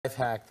life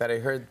hack that I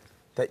heard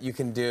that you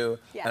can do,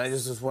 Yes. and I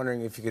just was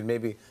wondering if you could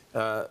maybe,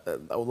 a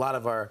lot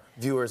of our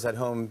viewers at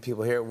home,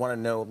 people here, want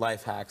to know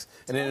life hacks,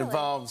 and Totally.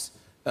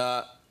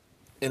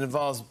 it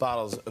involves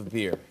bottles of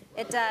beer.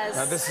 It does.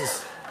 Now this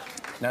is.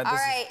 All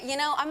right, you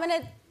know, I'm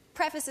gonna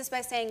preface this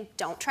by saying,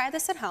 don't try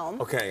this at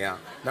home. Okay, yeah.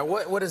 Now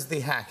what is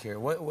the hack here?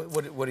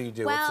 What do you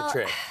do? Well, What's the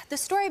trick? The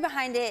story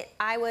behind it,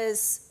 I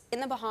was in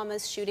the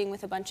Bahamas shooting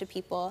with a bunch of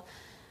people,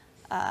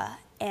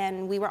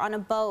 and we were on a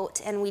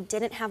boat, and we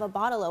didn't have a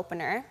bottle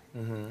opener,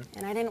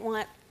 and I didn't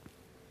want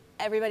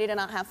everybody to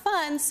not have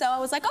fun, so I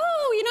was like,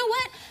 oh, you know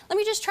what? Let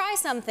me just try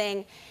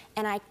something,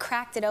 and I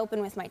cracked it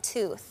open with my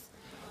tooth.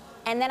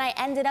 And then I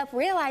ended up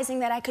realizing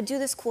that I could do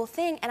this cool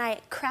thing, and I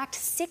cracked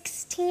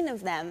 16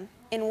 of them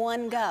in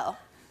one go.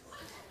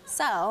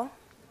 So